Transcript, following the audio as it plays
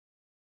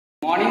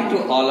Morning to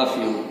all of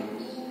you.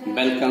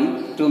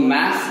 Welcome to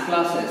maths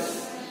classes.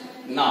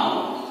 Now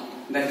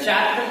the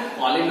chapter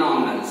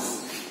polynomials.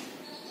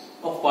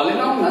 और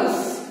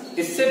polynomials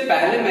इससे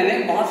पहले मैंने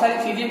बहुत सारी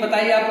चीजें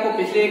बताई आपको।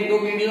 पिछले एक दो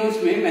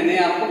वीडियोस में मैंने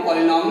आपको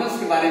polynomials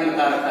के बारे में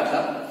बता रखा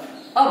था।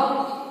 अब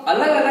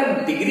अलग अलग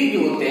डिग्री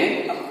जो होते हैं,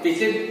 अब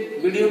पिछले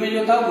वीडियो में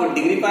जो था वो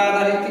डिग्री पर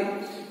आधारित थी।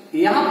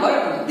 यहाँ पर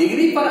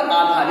डिग्री पर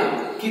आधारित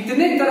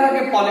कितने तरह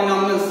के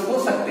polynomials हो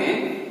सकते हैं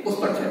उस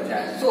पर चर्चा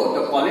है। So the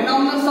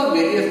polynomials of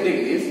various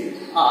degrees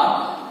are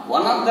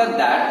one of the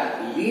that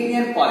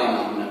linear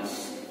polynomials.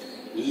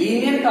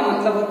 Linear का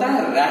मतलब होता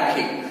है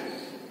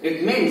रैखिक। It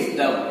means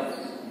the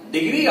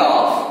degree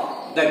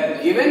of the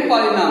given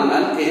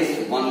polynomial is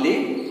only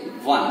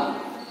one.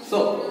 So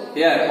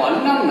here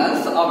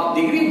polynomials of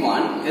degree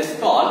one is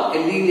called a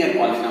linear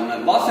polynomial.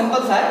 बहुत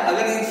simple सा है।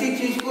 अगर इसी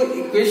चीज को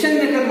इक्वेशन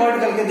में कन्वर्ट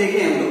करके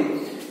देखें हम लोग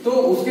तो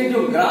उसके जो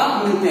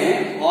ग्राफ मिलते हैं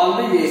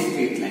ऑलवेज ये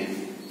स्ट्रेट लाइन,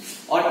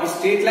 और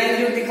स्ट्रेट लाइन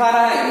जो दिखा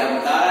रहा है या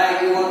बता रहा है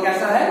कि वो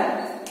कैसा है,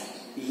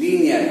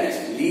 लीनियर है।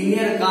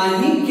 लीनियर का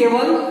ही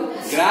केवल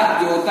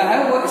ग्राफ जो होता है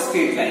वो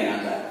स्ट्रेट लाइन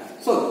आता है।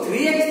 सो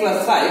 3x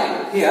 + 5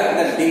 here the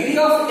degree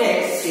of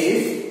x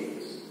is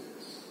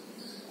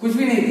कुछ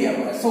भी नहीं दिया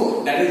हुआ है, सो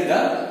दैट इज द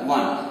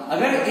 1।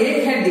 अगर 1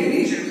 है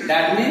डिग्री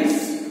दैट मीन्स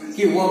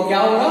कि वो क्या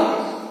होगा,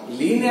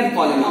 लीनियर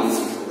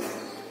पॉलिनॉमियल होगा,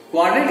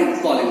 quadratic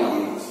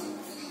polynomial.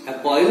 The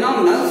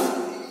polynomials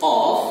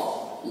of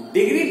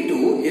degree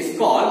 2 is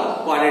called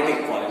quadratic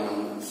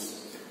polynomials.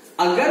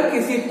 अगर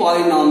किसी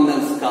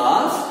पॉलिनॉमियल्स का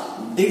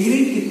डिग्री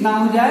कितना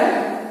हो जाए,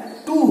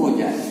 2 हो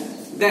जाए,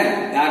 then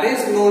that is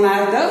known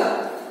as the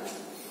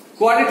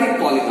quadratic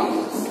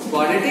polynomials.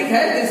 Quadratic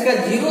है इसका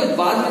जीरो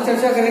बाद में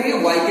चर्चा करेंगे।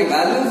 y के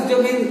वैल्यूज जो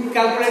भी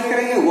कैलकुलेट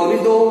करेंगे वो भी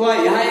 2 होगा,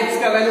 यहाँ x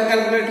का वैल्यू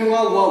कैलकुलेट हुआ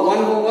वो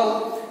 1 होगा।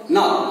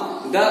 Now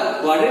the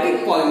quadratic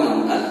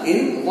polynomial in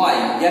y,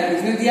 या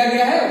किसमें दिया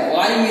गया है,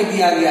 y में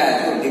दिया गया है।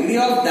 तो degree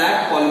of that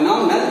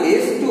polynomial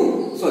is 2,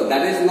 so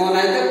that is known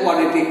as the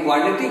quadratic.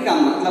 Quadratic का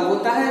मतलब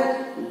होता है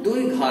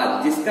द्विघात,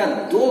 जिसका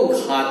 2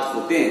 घात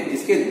होते हैं,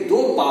 जिसके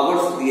 2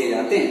 पावर्स दिए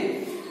जाते हैं।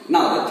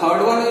 Now the third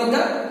one is the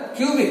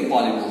cubic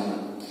polynomial.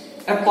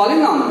 A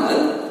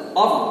polynomial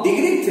of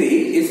degree 3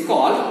 is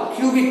called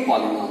cubic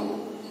polynomial.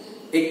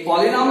 एक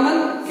पॉलिनॉमियल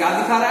क्या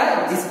दिखा रहा है,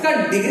 जिसका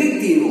डिग्री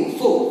 3 हो।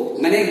 सो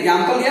मैंने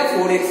एग्जांपल लिया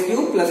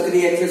 4x³ +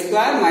 3x²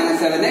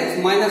 - 7x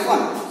 -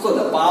 1। So the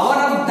power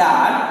of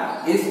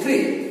that is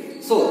 3।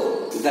 So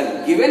the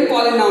given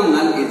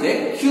polynomial is a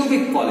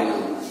cubic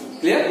polynomial.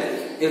 Clear?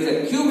 Is a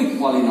cubic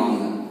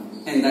polynomial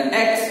and the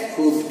x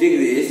whose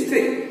degree is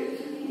 3.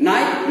 Now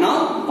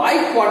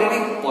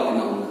biquadratic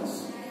polynomials.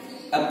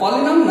 A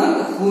polynomial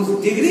whose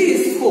degree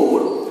is 4,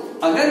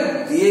 अगर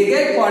दिए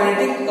गए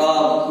quadratic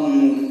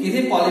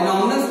किसी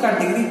polynomials का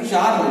degree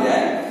 4 हो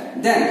जाए,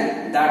 then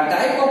that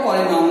type of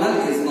polynomial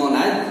is known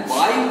as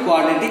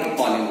biquadratic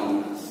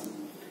polynomials.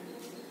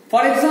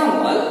 For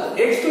example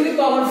x⁴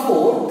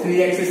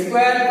 3x²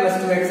 +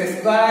 2x²,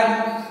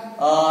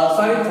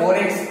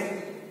 4x,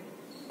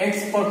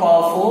 x⁴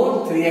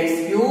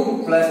 3x³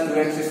 +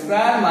 2x²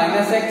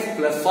 - x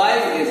 +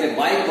 5 is a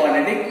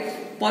biquadratic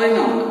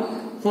polynomial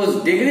whose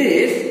degree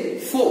is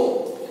 4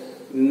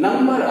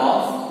 number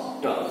of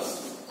terms।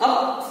 अब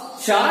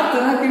 4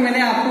 तरह के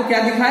मैंने आपको क्या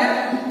दिखाया,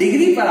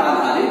 degree पर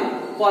आधारित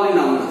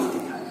polynomials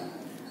दिखाए।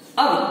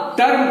 अब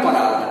टर्म पर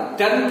आधारित,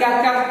 टर्म क्या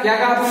क्या क्या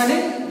कहा मैंने,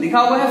 लिखा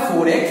हुआ है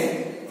 4x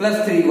 +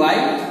 3y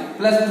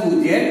 +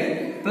 2z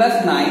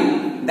 + 9,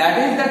 that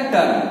is the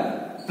term.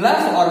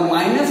 Plus और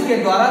माइनस के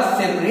द्वारा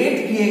सेपरेट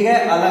किए गए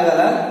अलग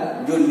अलग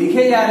जो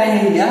लिखे जा रहे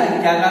हैं या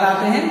क्या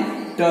कहलाते हैं,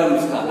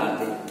 टर्म्स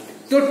कहलाते हैं।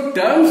 तो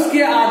टर्म्स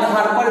के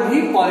आधार पर भी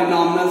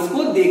पॉलिनॉमियल्स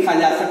को देखा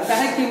जा सकता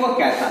है कि वो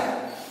कैसा है।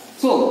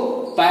 सो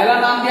पहला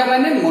नाम दिया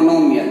मैंने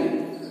मोनोमियल।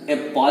 ए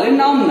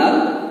polynomial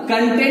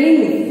containing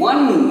one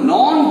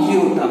non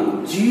zero term,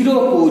 zero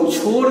को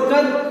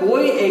छोड़कर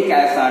कोई एक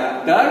ऐसा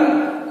टर्म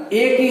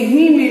एक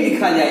ही में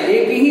लिखा जाए,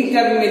 एक ही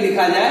टर्म में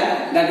लिखा जाए,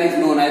 that is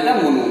known as the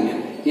monomial.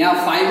 यहाँ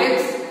 5x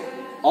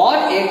और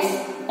x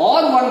और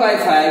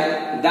 1/5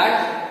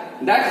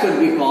 that should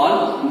be called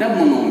the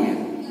monomial.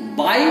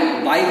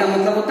 By का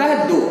मतलब होता है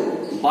 2,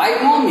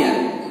 बाइनोमियल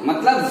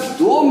मतलब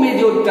 2 में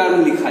जो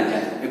टर्म लिखा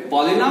जाए।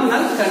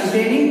 Polynomial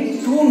containing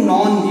 2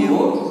 non zero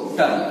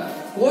term,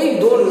 कोई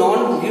 2 नॉन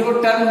जीरो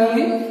टर्म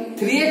होंगे,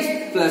 3x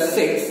 +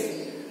 6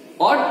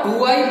 और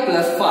 2y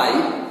 + 5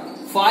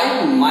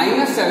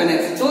 -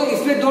 7x। तो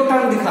इसमें 2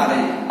 टर्म दिखा रहे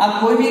हैं। आप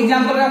कोई भी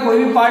एग्जांपल का कोई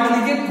भी पार्ट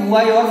लीजिए,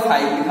 2y और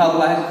 5 लिखा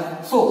हुआ है।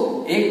 सो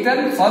एक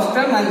term first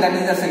term and that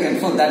is the second,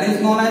 so that is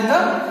known as the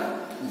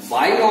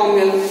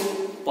binomial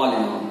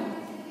polynomial.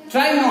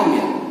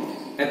 Trinomial,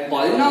 a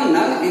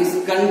polynomial is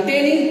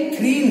containing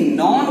 3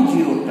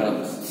 non-zero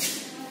terms।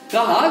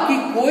 कहा कि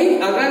कोई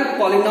अगर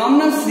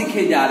पॉलिनॉमियल्स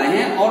लिखे जा रहे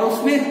हैं और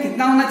उसमें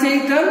कितना होना चाहिए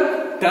टर्म,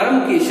 टर्म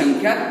की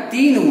संख्या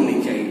 3 होनी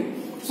चाहिए।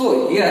 So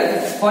here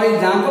for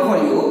example for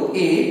you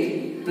 8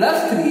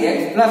 + 3x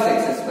 +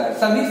 x²,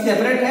 सभी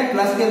सेपरेट है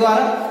प्लस के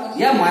द्वारा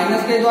या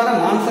माइनस के द्वारा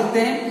मान सकते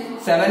हैं।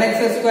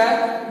 7x²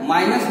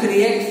 -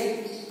 3x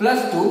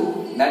 + 2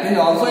 that is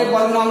also a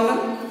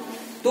polynomial.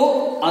 तो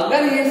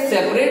अगर ये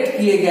सेपरेट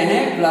किए गए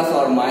हैं प्लस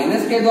और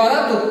माइनस के द्वारा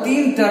तो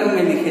 3 टर्म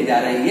में लिखे जा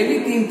रहे हैं, ये भी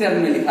 3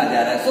 टर्म में लिखा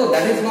जा रहा है। So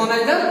that is known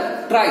as the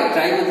try.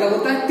 Try मतलब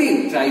होता है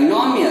 3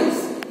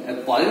 trinomials.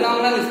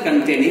 Polynomial is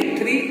containing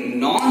 3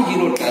 non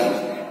zero term.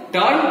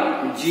 Term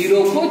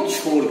zero को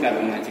छोड़कर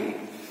होना चाहिए।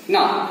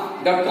 Now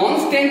the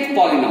constant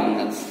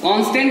polynomials,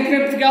 constant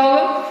में क्या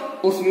होगा,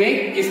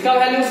 उसमें किसका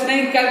वैल्यूज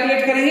नहीं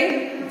कैलकुलेट करेंगे,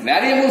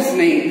 वेरिएबल्स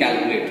नहीं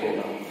कैलकुलेट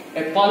होगा।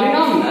 A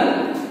polynomial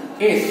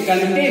is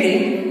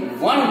containing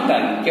 1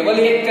 term, केवल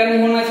एक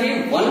टर्म होना चाहिए,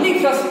 only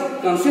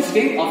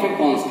consisting of a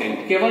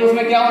constant, केवल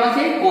उसमें क्या होना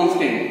चाहिए,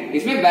 कांस्टेंट,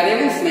 इसमें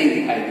वेरिएबल्स नहीं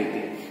दिखाई देते।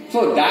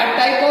 So that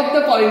type of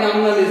the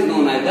polynomial is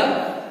known as the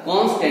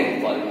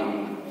constant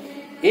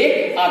polynomial.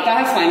 एक आता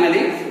है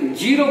finally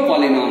zero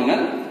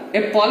polynomial. A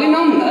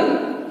polynomial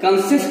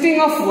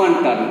consisting of 1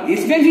 term,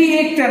 इसमें भी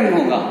एक टर्म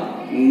होगा,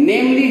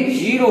 नेमली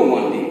जीरो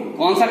ओनली।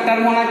 कौन सा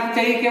टर्म होना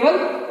चाहिए, केवल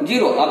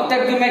जीरो। अब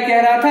तक जो मैं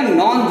कह रहा था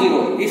नॉन जीरो,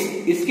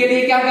 इसके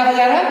लिए क्या कहा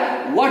जा रहा है,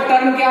 वह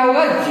टर्म क्या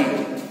होगा,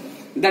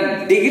 zero. The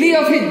degree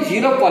of A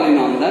zero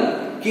polynomial,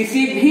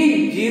 किसी भी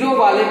जीरो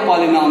वाले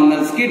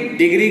पॉलिनोमियल्स की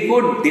डिग्री को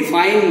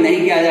डिफाइन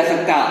नहीं किया जा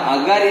सकता।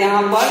 अगर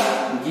यहां पर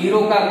जीरो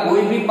का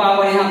कोई भी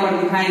पावर यहां पर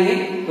दिखाएंगे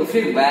तो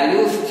फिर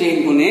वैल्यूज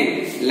चेंज होने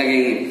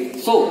लगेंगे।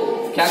 सो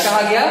क्या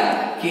कहा गया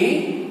कि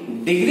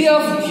degree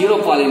of zero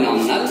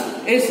polynomial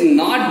is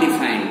not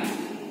defined.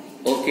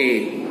 Okay,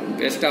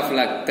 best of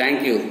luck.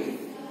 Thank you.